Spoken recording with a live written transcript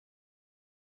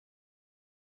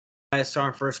Guys,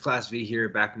 Sergeant First Class V here,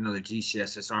 back with another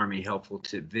GCSS-Army helpful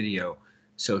tip video.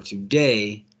 So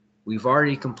today, we've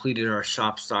already completed our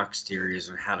shop stock series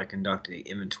on how to conduct an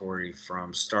inventory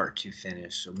from start to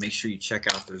finish. So make sure you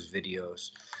check out those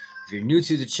videos. If you're new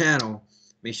to the channel,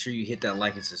 make sure you hit that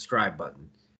like and subscribe button.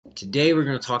 Today, we're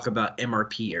going to talk about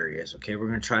MRP areas, okay? We're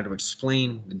going to try to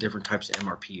explain the different types of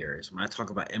MRP areas. When I talk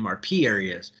about MRP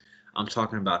areas, I'm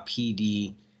talking about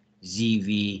PD,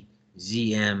 ZV,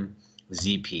 ZM,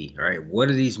 ZP, all right? What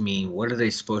do these mean? What are they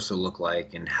supposed to look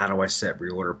like? And how do I set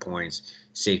reorder points,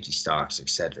 safety stocks,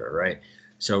 etc., right?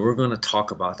 So we're going to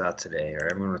talk about that today, all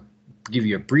right? I'm going to give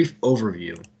you a brief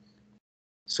overview.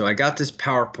 So I got this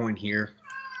PowerPoint here.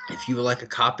 If you would like a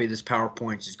copy of this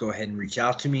PowerPoint, just go ahead and reach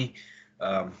out to me.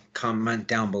 Comment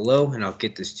down below, and I'll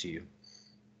get this to you.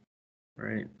 All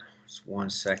right, just 1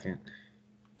 second.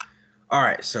 All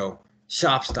right, so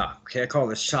shop stock. Okay, I call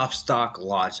this shop stock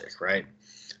logic, right?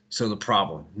 So the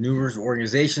problem, numerous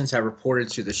organizations have reported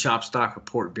to the shop stock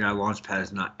report BI Launchpad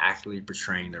is not accurately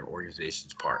portraying their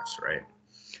organization's parts, right?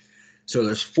 So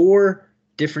there's 4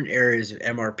 different areas of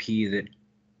MRP that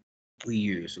we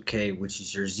use, okay, which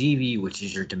is your ZV, which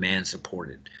is your demand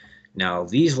supported. Now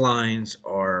these lines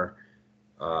are,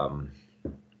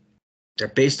 they're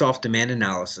based off demand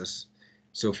analysis.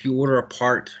 So if you order a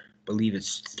part, believe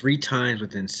it's 3 times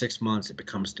within 6 months, it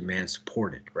becomes demand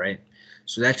supported, right?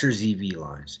 So that's your ZV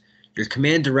lines. Your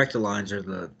command director lines are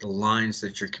the lines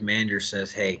that your commander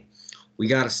says, hey, we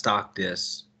got to stock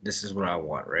this. This is what I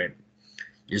want, right?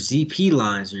 Your ZP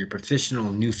lines are your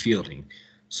professional new fielding.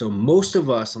 So most of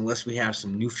us, unless we have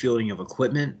some new fielding of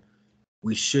equipment,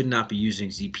 we should not be using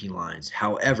ZP lines.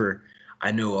 However,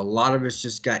 I know a lot of us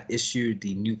just got issued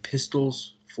the new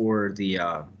pistols for the,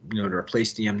 to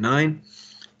replace the M9.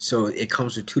 So it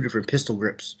comes with 2 different pistol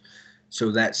grips. So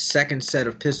that second set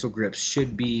of pistol grips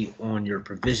should be on your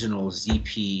provisional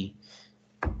ZP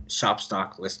shop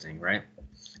stock listing, right?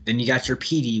 Then you got your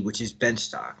PD, which is bench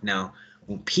stock. Now,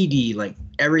 when PD, like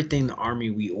everything the Army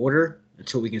we order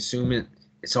until we consume it,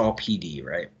 it's all PD,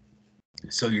 right?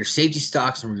 So your safety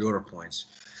stocks and reorder points.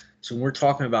 So when we're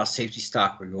talking about safety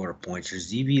stock reorder points, your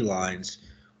ZV lines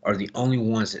are the only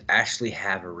ones that actually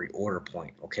have a reorder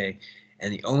point, okay?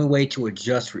 And the only way to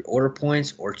adjust reorder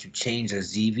points or to change a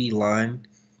ZV line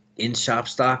in shop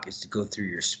stock is to go through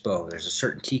your SPO. There's a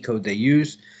certain T code they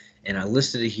use, and I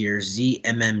listed it here,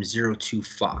 ZMM02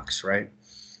 Fox, right?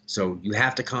 So you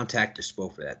have to contact your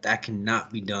SPO for that. That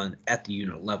cannot be done at the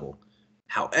unit level.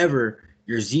 However,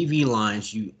 your ZV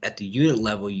lines, at the unit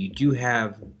level, you do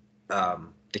have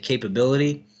the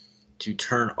capability to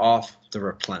turn off the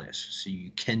replenish, so you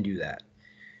can do that.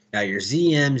 Now your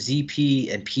ZM,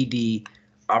 ZP, and PD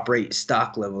operate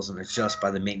stock levels and adjust by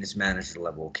the maintenance manager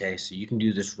level, okay? So you can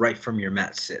do this right from your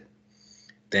mat sit.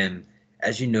 Then,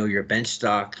 as you know, your bench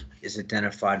stock is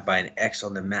identified by an X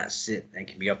on the mat sit and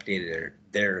can be updated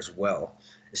there as well.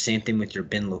 The same thing with your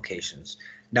bin locations.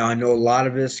 Now, I know a lot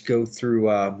of us go through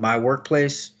my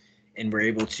workplace, and we're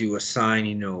able to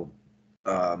assign,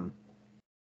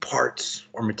 parts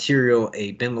or material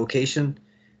a bin location.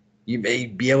 You may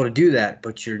be able to do that,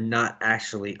 but you're not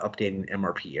actually updating the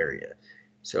MRP area.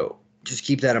 So just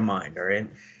keep that in mind, all right?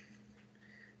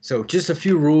 So just a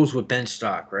few rules with bench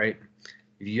stock, right?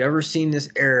 If you ever seen this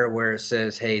error where it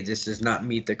says, hey, this does not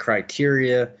meet the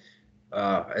criteria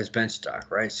as bench stock,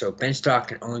 right? So bench stock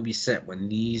can only be set when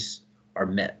these are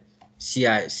met.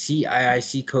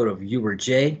 CIIC code of U or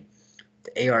J,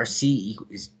 the ARC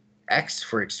is X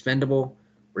for expendable,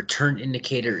 return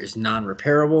indicator is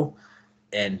non-repairable,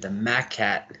 and the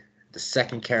MACAT, the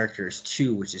second character is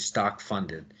 2, which is stock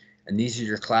funded. And these are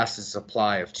your classes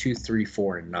supply of 2, 3,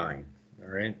 4, and 9.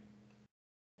 All right.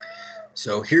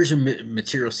 So here's your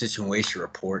material situation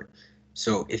report.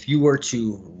 So if you were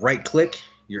to right click,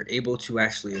 you're able to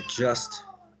actually adjust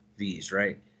these,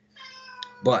 right?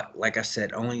 But like I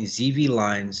said, only ZV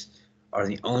lines are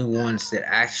the only ones that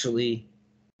actually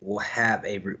will have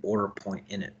a reorder point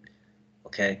in it.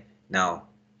 Okay. Now,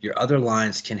 your other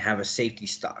lines can have a safety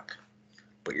stock,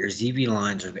 but your ZV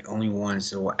lines are the only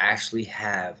ones that will actually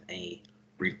have a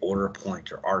reorder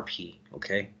point or RP,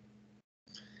 okay?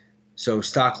 So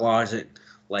stock logic,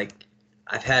 like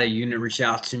I've had a unit reach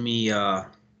out to me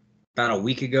about a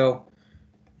week ago.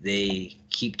 They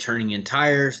keep turning in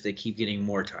tires. They keep getting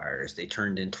more tires. They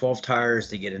turned in 12 tires.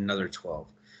 They get another 12.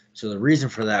 So the reason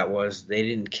for that was they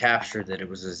didn't capture that it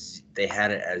was they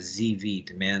had it as ZV,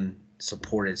 demand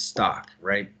supported stock,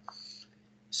 right?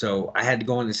 So I had to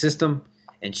go in the system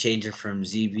and change it from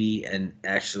ZV and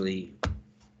actually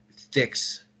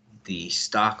fix the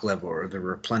stock level or the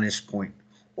replenish point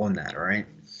on that, all right?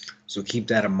 So keep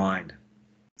that in mind.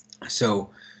 So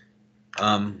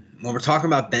When we're talking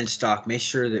about bench stock, make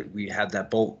sure that we have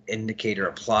that bolt indicator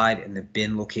applied and the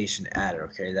bin location added.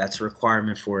 Okay, that's a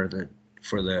requirement for the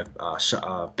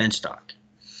bench stock.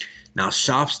 Now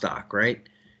shop stock, right?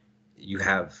 You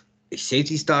have a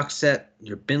safety stock set,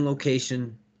 your bin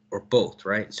location, or both,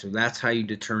 right? So that's how you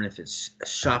determine if it's a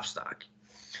shop stock.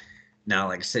 Now,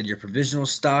 like I said, your provisional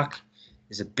stock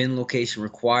is a bin location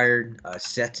required,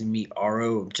 set to meet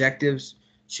RO objectives.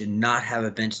 Should not have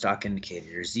a bench stock indicator.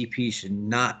 Your ZP should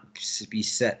not be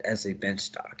set as a bench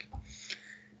stock.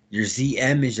 Your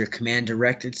ZM is your command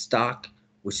directed stock,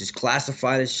 which is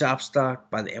classified as shop stock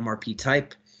by the MRP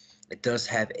type. It does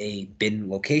have a bin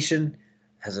location,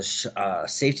 has a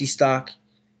safety stock,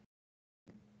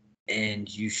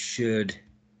 and you should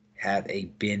have a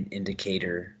bin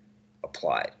indicator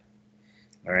applied.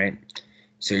 All right.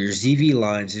 So your ZV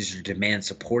lines is your demand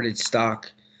supported stock.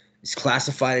 It's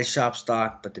classified as shop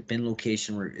stock, but the bin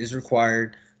location is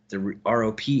required. The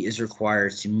ROP is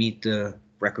required to meet the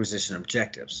requisition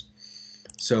objectives.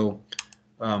 So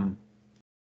I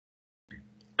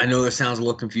know that sounds a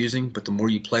little confusing, but the more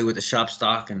you play with the shop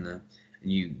stock and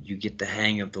you get the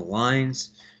hang of the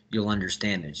lines, you'll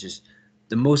understand it. It's just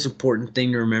the most important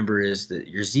thing to remember is that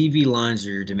your ZV lines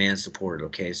are your demand supported.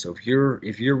 Okay, so if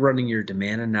you're running your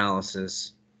demand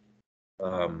analysis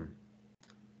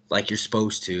like you're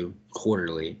supposed to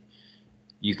quarterly,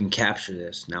 you can capture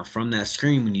this. Now from that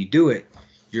screen, when you do it,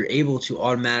 you're able to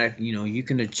automatically, you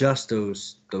can adjust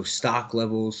those stock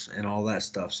levels and all that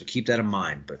stuff. So keep that in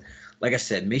mind. But like I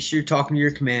said, make sure you're talking to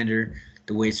your commander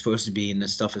the way it's supposed to be, and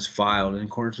this stuff is filed in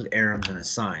accordance with ARMS and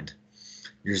assigned.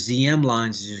 Your ZM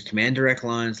lines is your command direct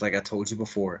lines, like I told you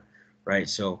before, right?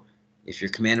 So if your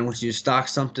commander wants you to stock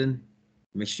something,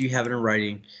 make sure you have it in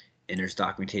writing and there's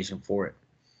documentation for it.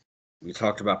 We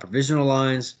talked about provisional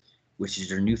lines, which is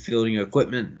your new fielding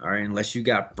equipment. All right, unless you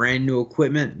got brand new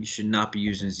equipment, you should not be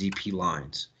using ZP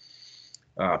lines.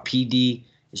 PD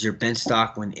is your bench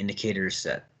stock when indicator is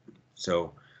set.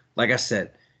 So, like I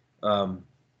said, I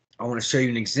want to show you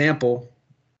an example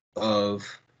of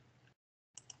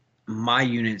my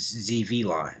unit's ZV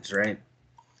lines, right?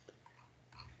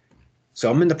 So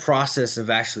I'm in the process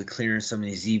of actually clearing some of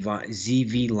these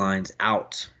ZV lines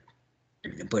out.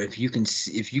 But if you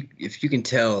can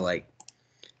tell, like,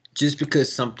 just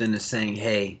because something is saying,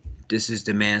 hey, this is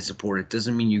demand supported,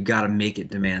 doesn't mean you got to make it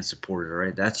demand supported. All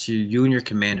right, that's you and your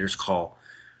commander's call.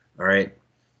 All right.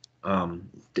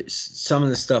 Some of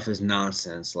the stuff is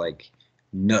nonsense, like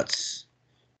nuts.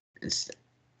 It's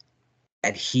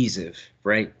adhesive,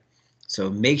 right?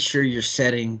 So make sure you're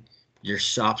setting your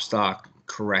shop stock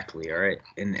correctly. All right,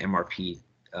 in the MRP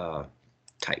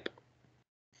type.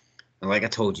 And like I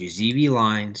told you, ZV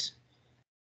lines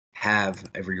have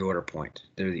a reorder point.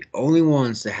 They're the only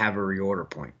ones that have a reorder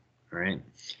point. All right.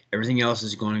 Everything else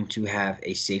is going to have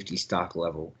a safety stock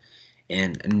level.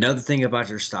 And another thing about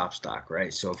your stop stock,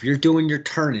 right? So if you're doing your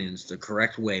turn-ins the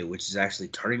correct way, which is actually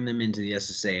turning them into the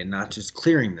SSA and not just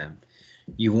clearing them,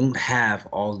 you won't have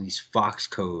all these Fox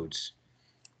codes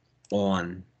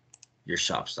on your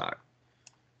shop stock.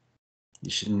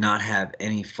 You should not have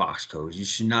any Fox codes. You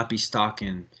should not be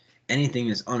stocking anything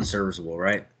that's unserviceable,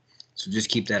 right? So just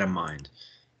keep that in mind.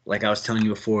 Like I was telling you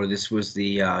before, this was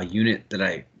the unit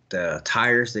that the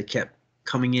tires that kept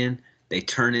coming in. They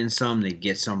turn in some, they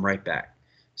get some right back.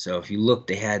 So if you look,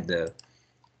 they had the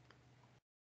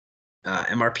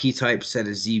MRP type set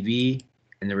as ZV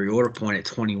and the reorder point at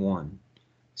 21.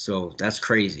 So that's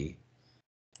crazy.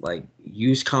 Like,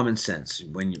 use common sense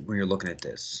when you're looking at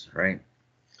this, right?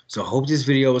 So I hope this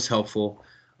video was helpful.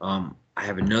 I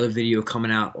have another video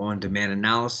coming out on demand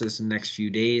analysis in the next few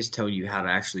days, telling you how to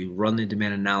actually run the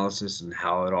demand analysis and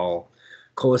how it all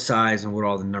coincides and what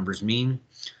all the numbers mean.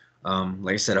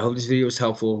 Like I said, I hope this video was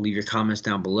helpful. Leave your comments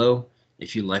down below.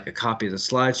 If you'd like a copy of the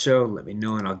slideshow, let me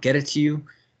know and I'll get it to you.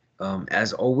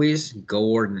 As always, go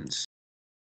Ordnance.